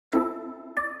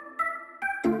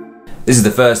This is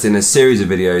the first in a series of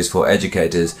videos for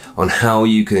educators on how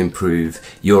you can improve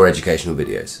your educational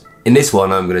videos. In this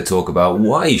one, I'm going to talk about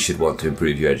why you should want to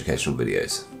improve your educational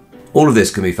videos. All of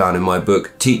this can be found in my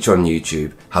book, Teach on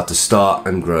YouTube, How to Start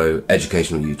and Grow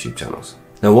Educational YouTube Channels.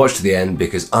 Now watch to the end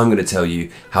because I'm going to tell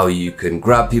you how you can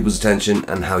grab people's attention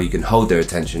and how you can hold their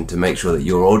attention to make sure that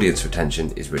your audience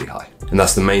retention is really high. And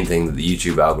that's the main thing that the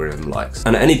YouTube algorithm likes.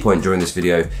 And at any point during this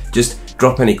video, just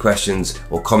drop any questions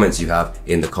or comments you have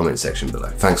in the comment section below.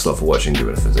 Thanks a lot for watching Give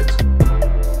It a Physics.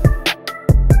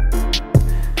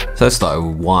 So let's start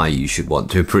with why you should want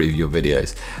to improve your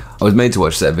videos. I was made to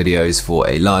watch a set of videos for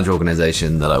a large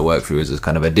organisation that I work through as a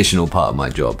kind of additional part of my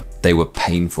job. They were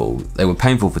painful. They were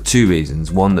painful for two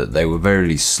reasons. One, that they were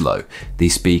very slow. The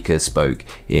speaker spoke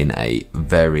in a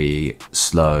very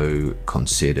slow,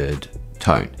 considered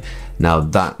tone. Now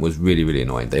that was really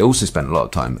annoying. They also spent a lot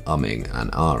of time umming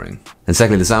and ahhing. And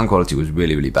secondly, the sound quality was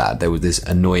really bad. There was this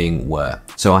annoying whir.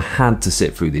 So I had to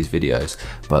sit through these videos,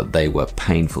 but they were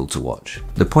painful to watch.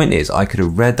 The point is, I could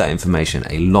have read that information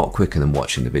a lot quicker than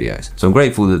watching the videos. So I'm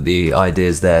grateful that the idea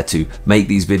is there to make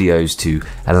these videos to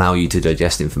allow you to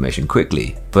digest information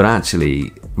quickly, but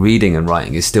actually reading and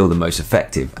writing is still the most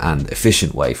effective and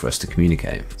efficient way for us to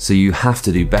communicate. So you have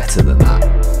to do better than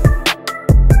that.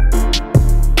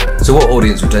 So what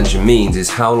audience retention means is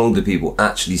how long do people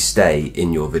actually stay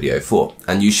in your video for?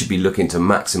 And you should be looking to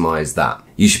maximize that.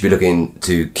 You should be looking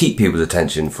to keep people's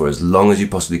attention for as long as you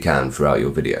possibly can throughout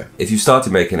your video. If you've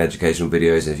started making educational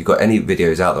videos, and if you've got any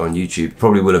videos out there on YouTube, you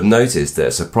probably will have noticed that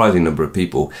a surprising number of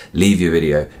people leave your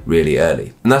video really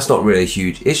early. And that's not really a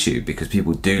huge issue because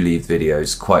people do leave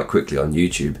videos quite quickly on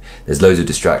YouTube. There's loads of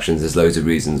distractions, there's loads of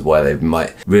reasons why they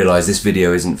might realize this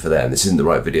video isn't for them, this isn't the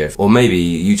right video. Or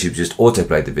maybe YouTube just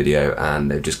autoplayed the video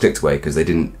and they've just clicked away because they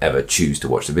didn't ever choose to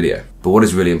watch the video. But what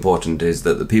is really important is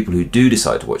that the people who do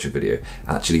decide to watch a video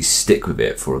actually stick with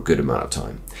it for a good amount of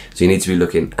time. So you need to be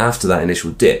looking after that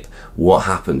initial dip, what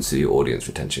happens to your audience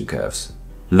retention curves.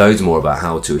 Loads more about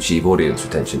how to achieve audience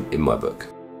retention in my book.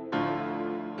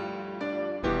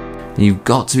 You've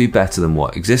got to be better than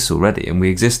what exists already, and we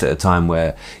exist at a time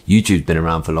where YouTube's been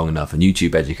around for long enough and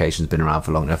YouTube education's been around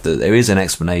for long enough that there is an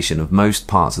explanation of most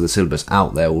parts of the syllabus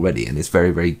out there already, and it's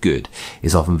very good.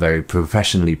 It's often very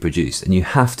professionally produced, and you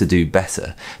have to do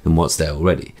better than what's there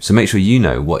already. So make sure you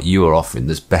know what you are offering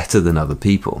that's better than other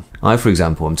people. I, for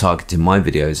example, am targeting my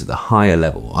videos at the higher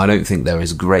level. I don't think there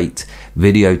is great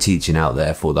video teaching out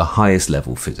there for the highest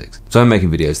level physics. So I'm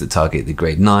making videos that target the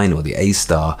grade 9 or the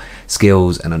A-star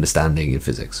skills and understanding in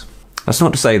physics. That's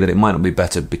not to say that it might not be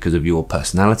better because of your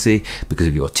personality, because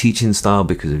of your teaching style,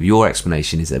 because of your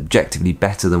explanation is objectively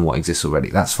better than what exists already.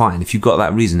 That's fine. If you've got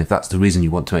that reason, if that's the reason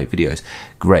you want to make videos,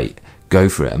 great. Go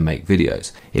for it and make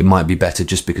videos. It might be better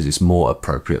just because it's more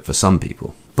appropriate for some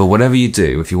people. But whatever you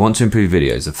do, if you want to improve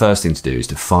videos, the first thing to do is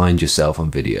to find yourself on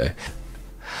video.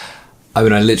 I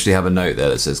mean, I literally have a note there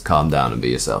that says calm down and be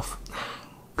yourself.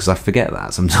 Because I forget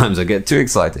that. Sometimes I get too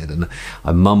excited and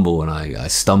I mumble and I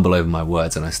stumble over my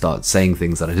words and I start saying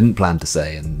things that I didn't plan to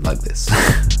say and like this.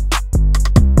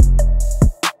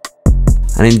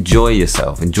 And enjoy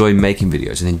yourself, enjoy making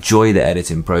videos and enjoy the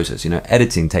editing process. You know,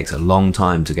 editing takes a long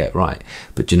time to get right,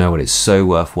 but you know what, it's so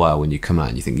worthwhile when you come out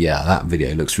and you think, yeah, that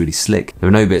video looks really slick. There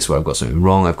are no bits where I've got something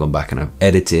wrong, I've gone back and I've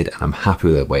edited and I'm happy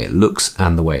with the way it looks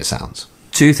and the way it sounds.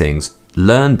 Two things.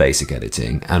 Learn basic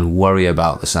editing and worry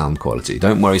about the sound quality.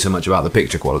 Don't worry so much about the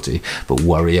picture quality, but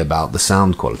worry about the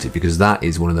sound quality, because that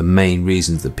is one of the main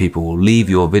reasons that people will leave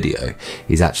your video,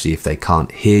 is actually if they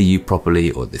can't hear you properly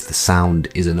or if the sound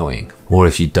is annoying or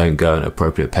if you don't go at an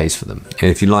appropriate pace for them. And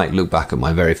if you like, look back at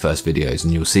my very first videos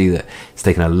and you'll see that it's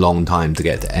taken a long time to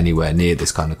get to anywhere near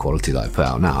this kind of quality that I put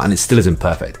out now, and it still isn't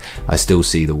perfect. I still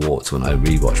see the warts when I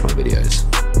rewatch my videos.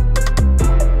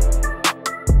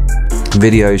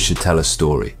 Videos should tell a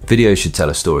story. Videos should tell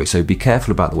a story, so be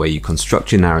careful about the way you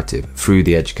construct your narrative through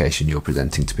the education you're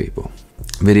presenting to people.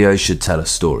 Videos should tell a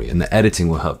story, and the editing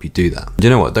will help you do that. Do you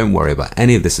know what? Don't worry about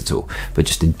any of this at all, but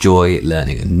just enjoy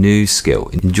learning a new skill.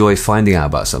 Enjoy finding out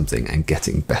about something and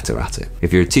getting better at it.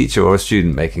 If you're a teacher or a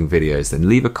student making videos, then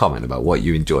leave a comment about what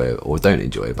you enjoy or don't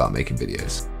enjoy about making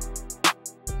videos.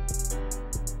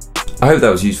 I hope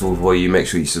that was useful for you. Make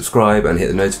sure you subscribe and hit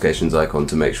the notifications icon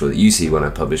to make sure that you see when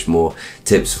I publish more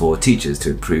tips for teachers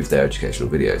to improve their educational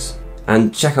videos.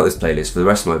 And check out this playlist for the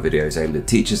rest of my videos aimed at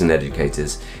teachers and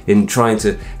educators in trying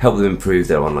to help them improve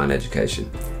their online education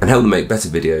and help them make better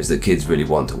videos that kids really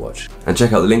want to watch. And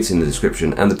check out the links in the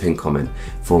description and the pinned comment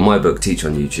for my book Teach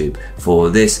on YouTube for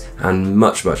this and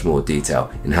much more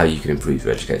detail in how you can improve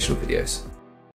your educational videos.